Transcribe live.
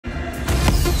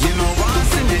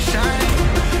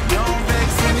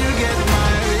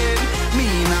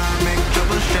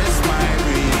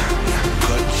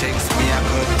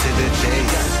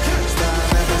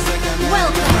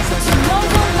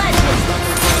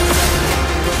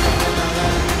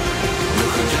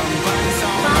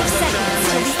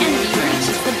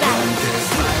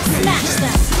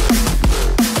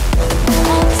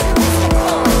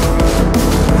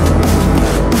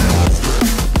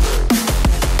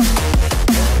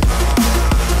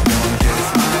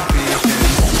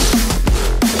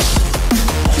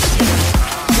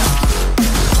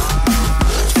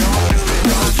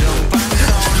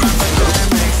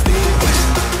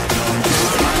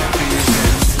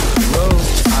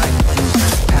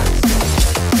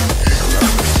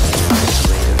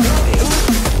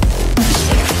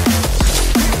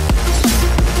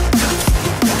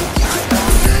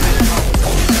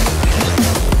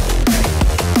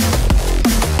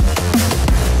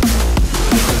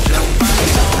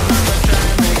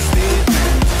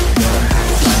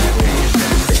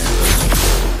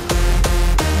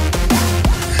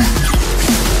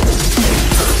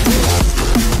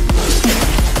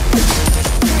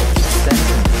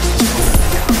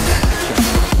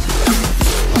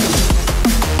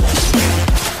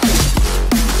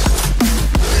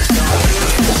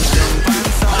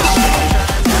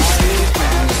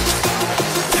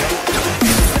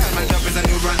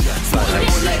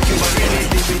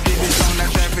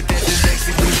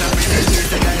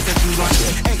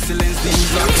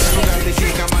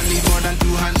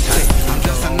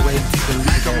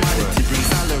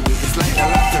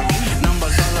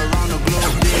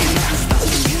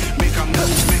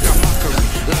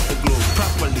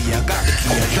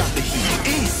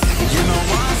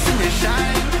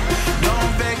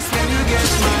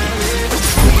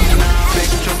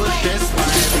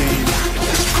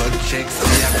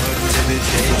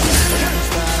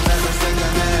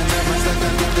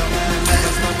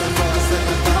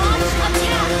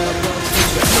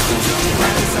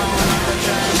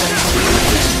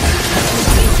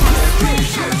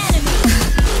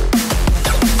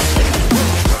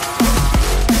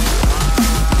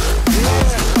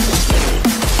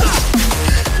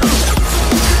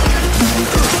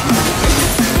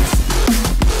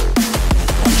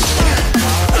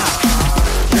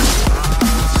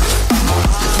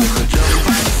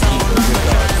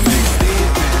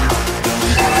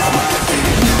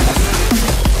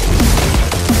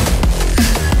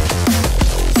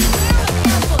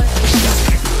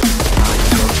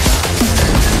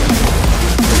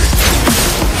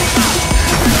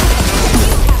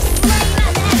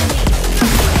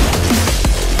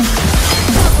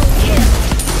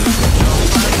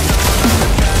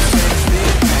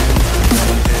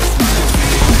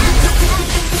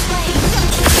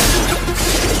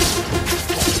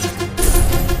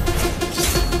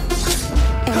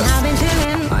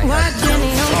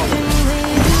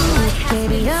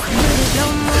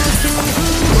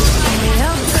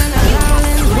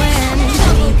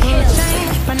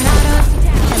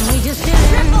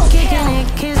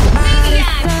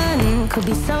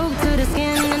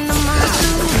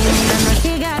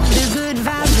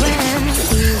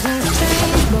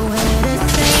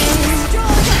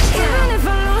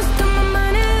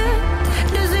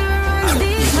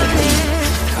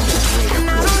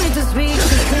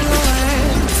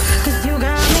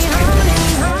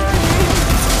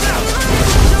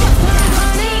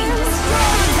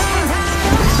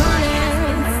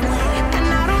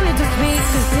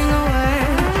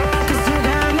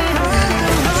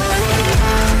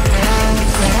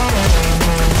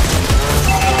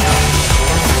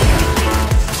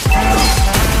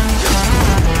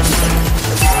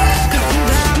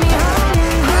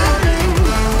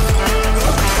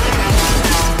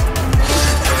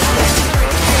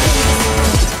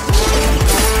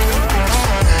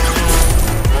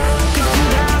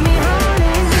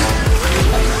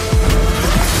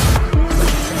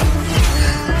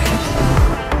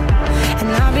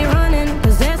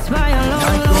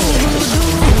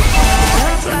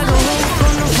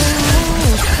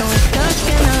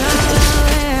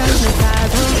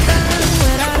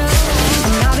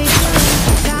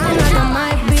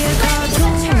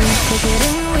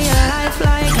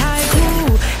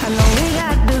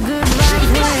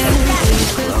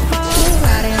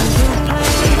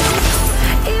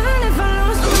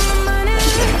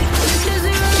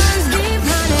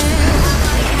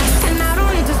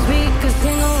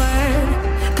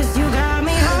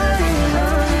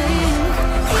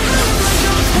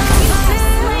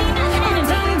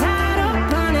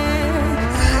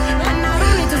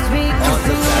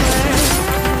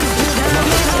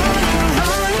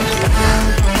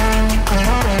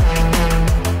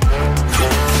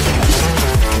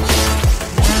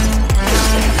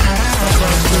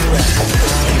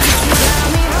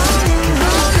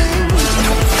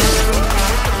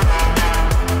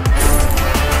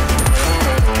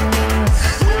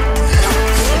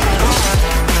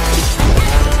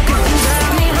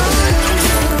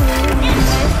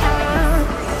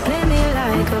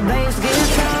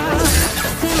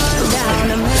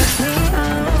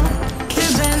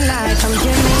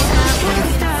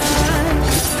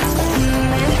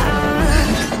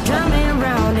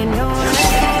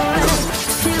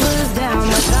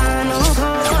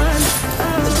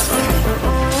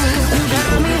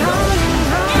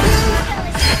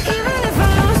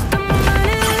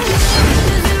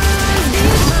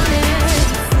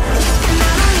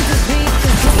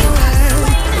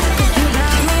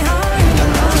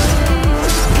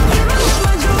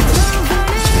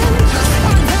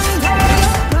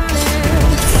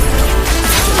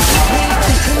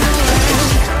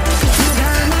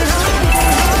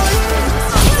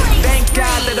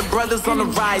brothers on the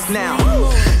rise now.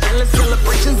 Endless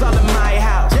celebrations all in my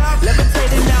house.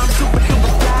 Levitating now, I'm super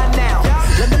duper fly now.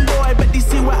 London boy, but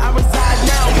DC where I reside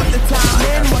now. Put the time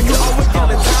in while you always feel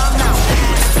the time now.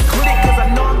 Quit it, cause I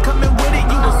know I'm coming with it.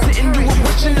 You were sitting, you were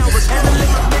watching, I was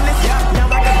handling my business. Now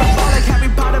I got the ball like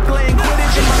Harry Potter playing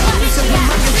Quidditch. In my position, you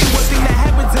might see one thing that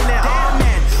happens in there. Oh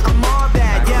man, I'm all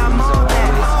that, yeah, I'm all that.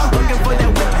 Looking for that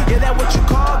whip, yeah, that what you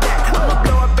call that. I'ma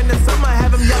blow up in the summer,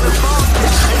 have them yelling fall.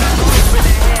 And I'm going for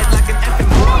the head like an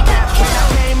effing ball cap. When I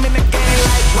came in the game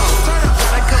like, whoa,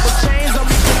 got a couple chains on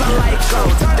me cause I'm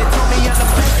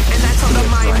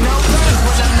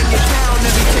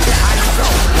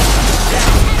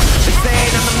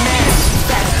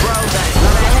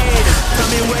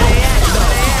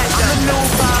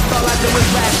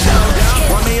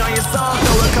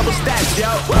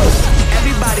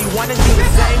Everybody wanna do the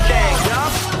same thing,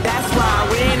 that's why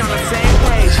we ain't on the same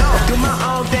page. Do my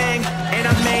own thing and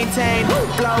I maintain.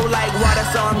 Flow like water,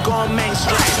 so I'm going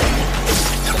mainstream.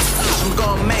 I'm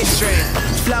going mainstream.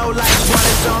 Flow like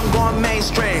water, so I'm going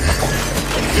mainstream.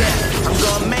 Yeah, I'm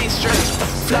going mainstream.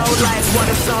 Flow like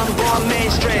water, so I'm going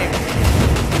mainstream.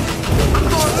 I'm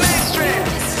going mainstream.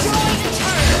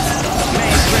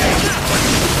 Mainstream.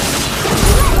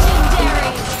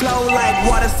 Flow like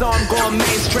water, so I'm going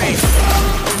mainstream.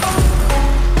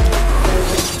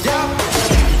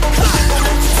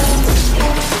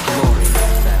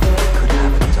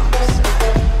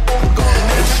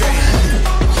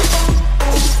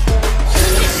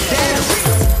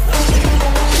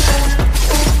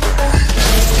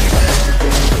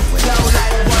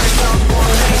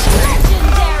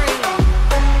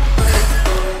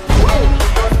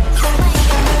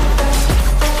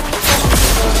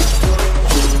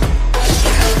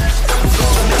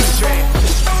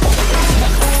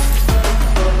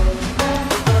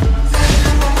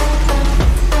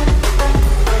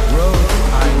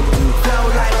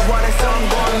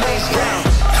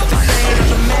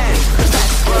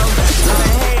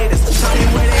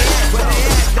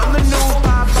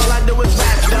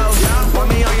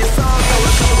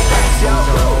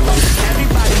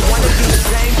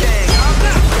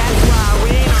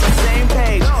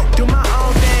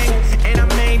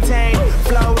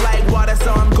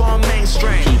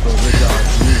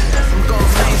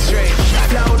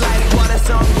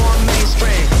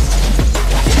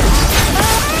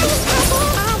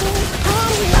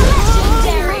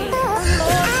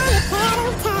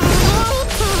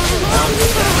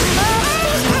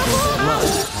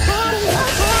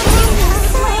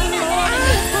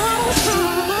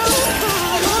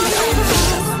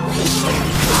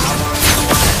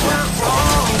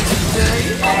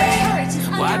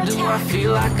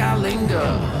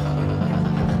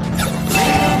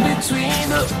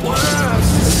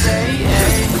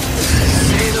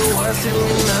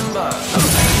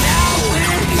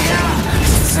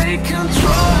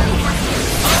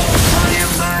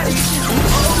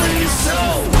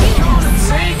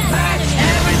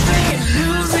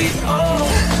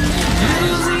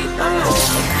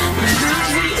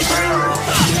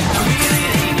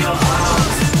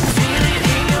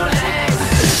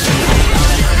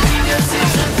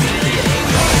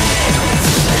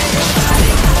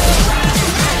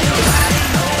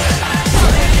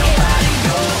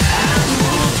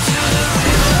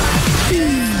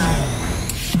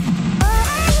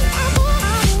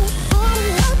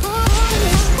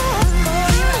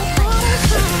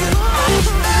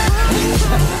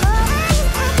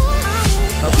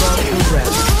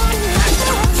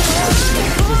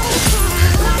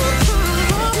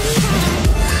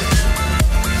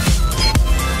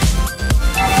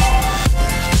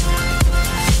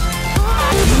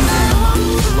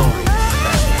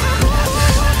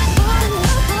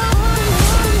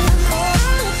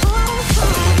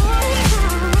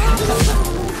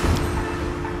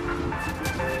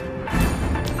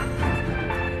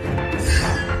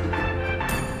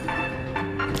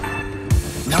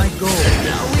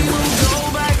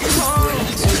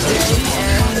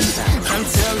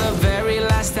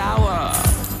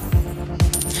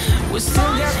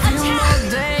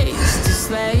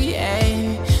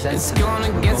 It's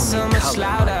gonna get so much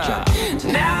louder.